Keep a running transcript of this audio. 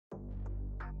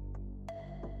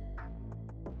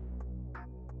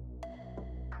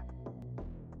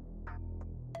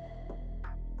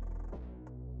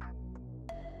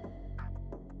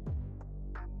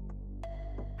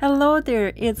Hello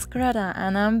there, it's Greta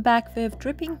and I'm back with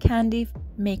dripping candy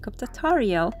makeup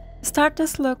tutorial. To start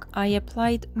this look, I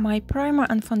applied my primer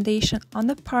and foundation on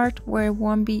the part where I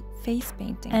won't be face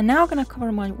painting. And now I'm gonna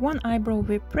cover my one eyebrow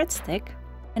with Pritt stick.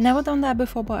 I never done that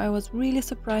before, but I was really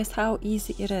surprised how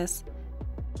easy it is.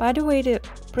 By the way, the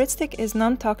Pritt stick is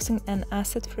non-toxic and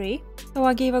acid-free. So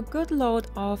I gave a good load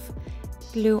of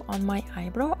glue on my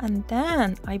eyebrow and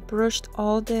then I brushed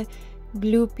all the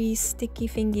gloopy sticky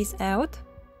thingies out.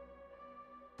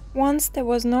 Once there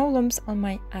was no lumps on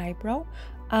my eyebrow,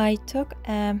 I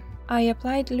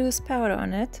applied loose powder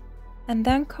on it and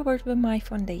then covered with my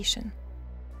foundation.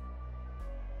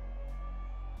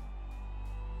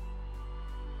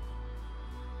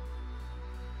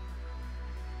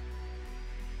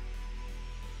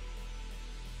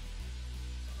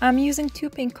 I'm using two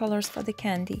pink colors for the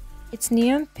candy. It's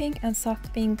neon pink and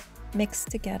soft pink mixed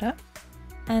together.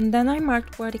 And then I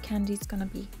marked where the candy is gonna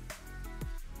be.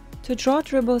 To draw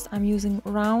dribbles, I'm using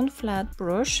round flat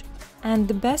brush, and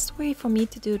the best way for me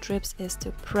to do drips is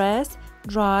to press,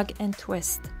 drag and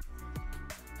twist.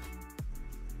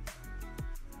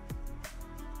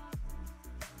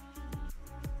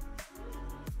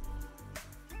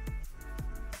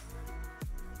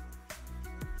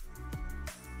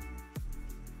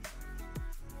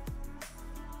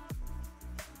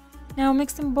 Now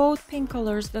mixing both pink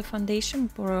colors with foundation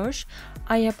brush,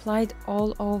 I applied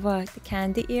all over the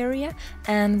candy area,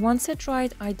 and once it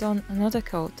dried, I done another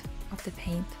coat of the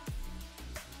paint.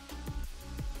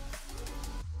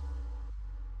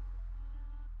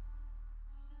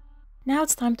 Now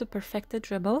it's time to perfect the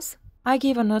dribbles. I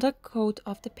gave another coat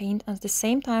of the paint and at the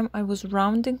same time I was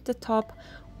rounding the top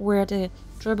where the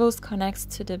dribbles connects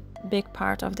to the big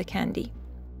part of the candy.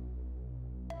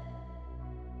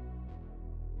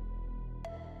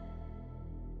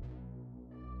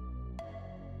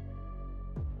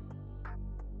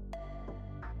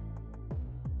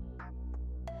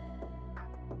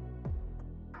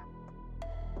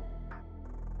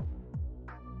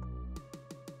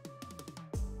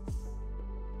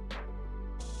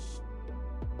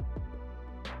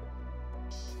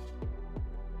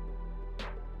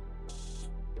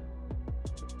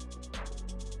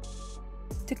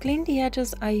 To clean the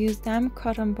edges, I used damp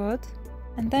cotton bud,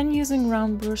 and then using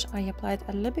round brush, I applied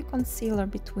a little bit concealer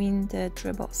between the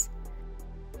dribbles.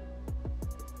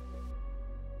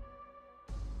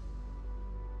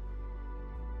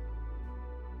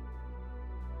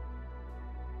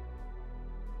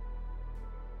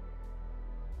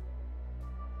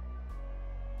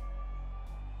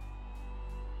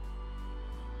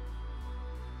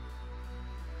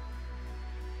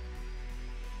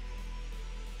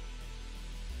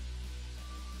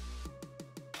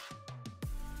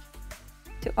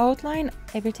 To outline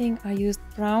everything, I used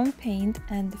brown paint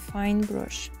and the fine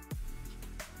brush.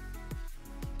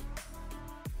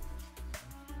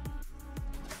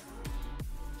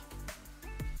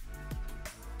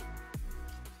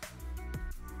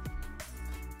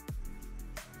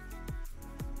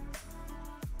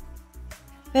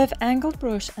 With angled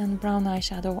brush and brown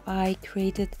eyeshadow, I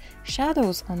created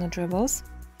shadows on the dribbles.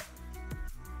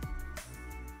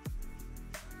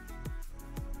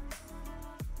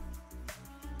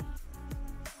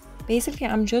 Basically,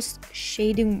 I'm just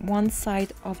shading one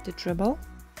side of the dribble.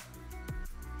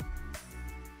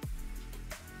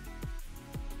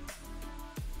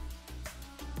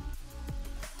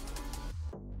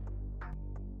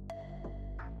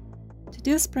 To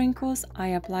do sprinkles, I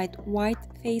applied white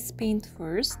face paint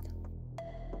first.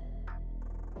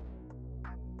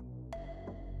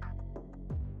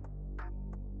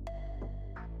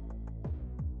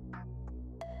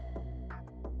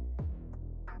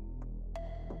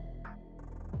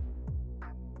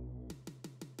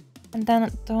 And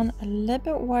then done a little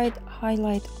bit white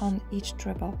highlight on each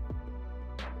dribble.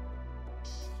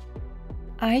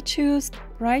 I chose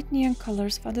bright neon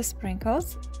colors for the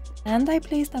sprinkles and I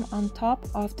placed them on top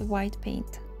of the white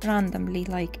paint, randomly,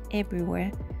 like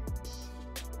everywhere.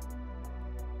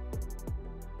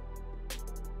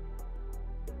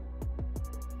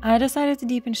 I decided to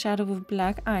deepen shadow with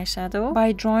black eyeshadow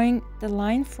by drawing the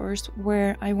line first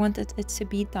where I wanted it to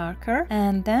be darker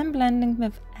and then blending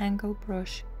with angled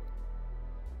brush.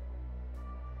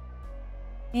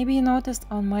 Maybe you noticed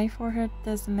on my forehead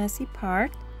there's a messy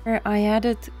part where I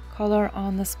added color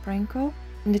on the sprinkle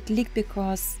and it leaked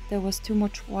because there was too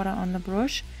much water on the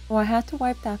brush, so I had to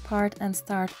wipe that part and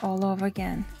start all over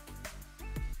again.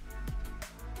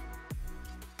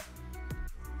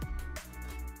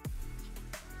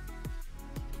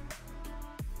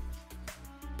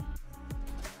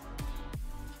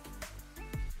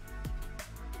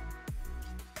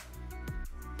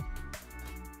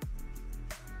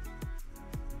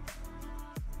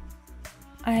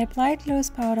 I applied loose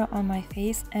powder on my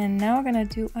face and now I'm gonna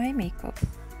do eye makeup.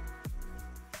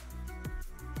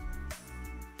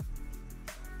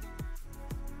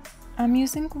 I'm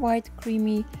using white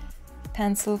creamy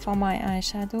pencil for my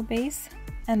eyeshadow base,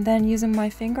 and then using my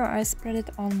finger I spread it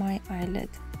on my eyelid.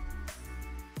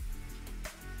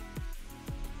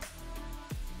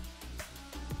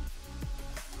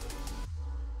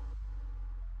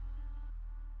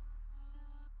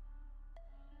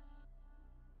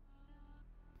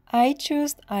 I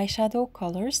chose eyeshadow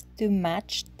colors to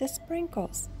match the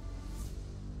sprinkles.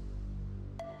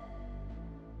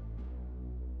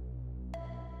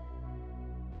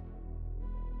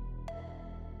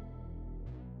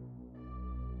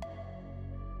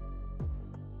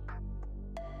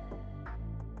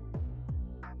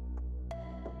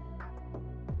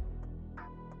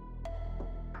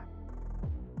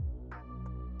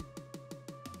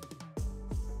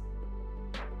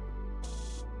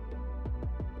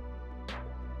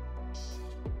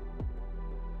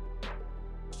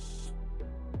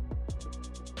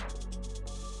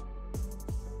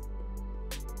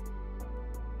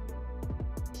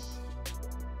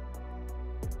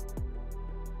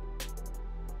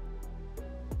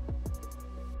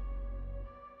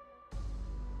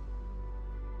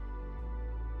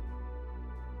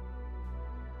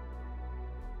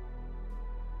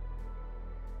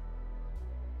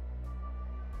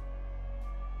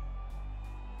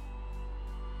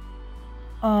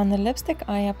 On the lipstick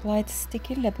I applied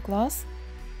sticky lip gloss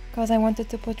because I wanted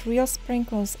to put real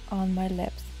sprinkles on my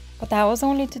lips. But that was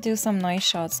only to do some nice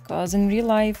shots, because in real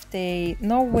life they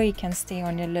no way can stay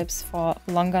on your lips for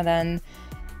longer than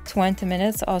 20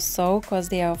 minutes or so, because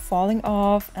they are falling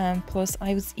off, and plus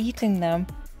I was eating them.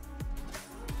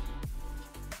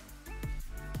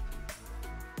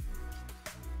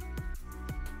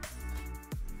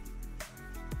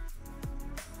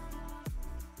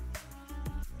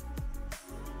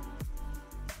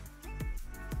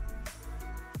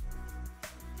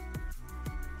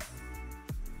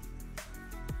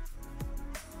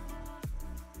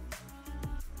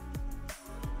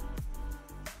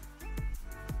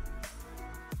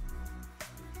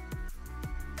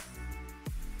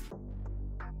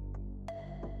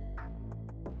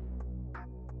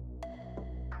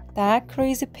 That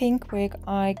crazy pink wig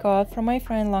I got from my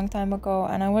friend a long time ago,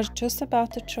 and I was just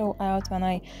about to throw out when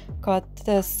I got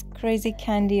this crazy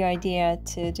candy idea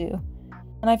to do.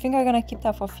 And I think I'm gonna keep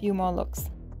that for a few more looks.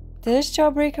 This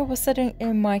jawbreaker was sitting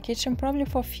in my kitchen probably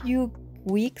for a few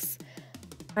weeks.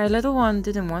 My little one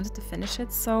didn't want to finish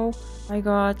it, so I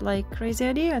got like crazy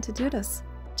idea to do this.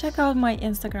 Check out my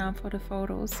Instagram for the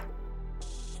photos.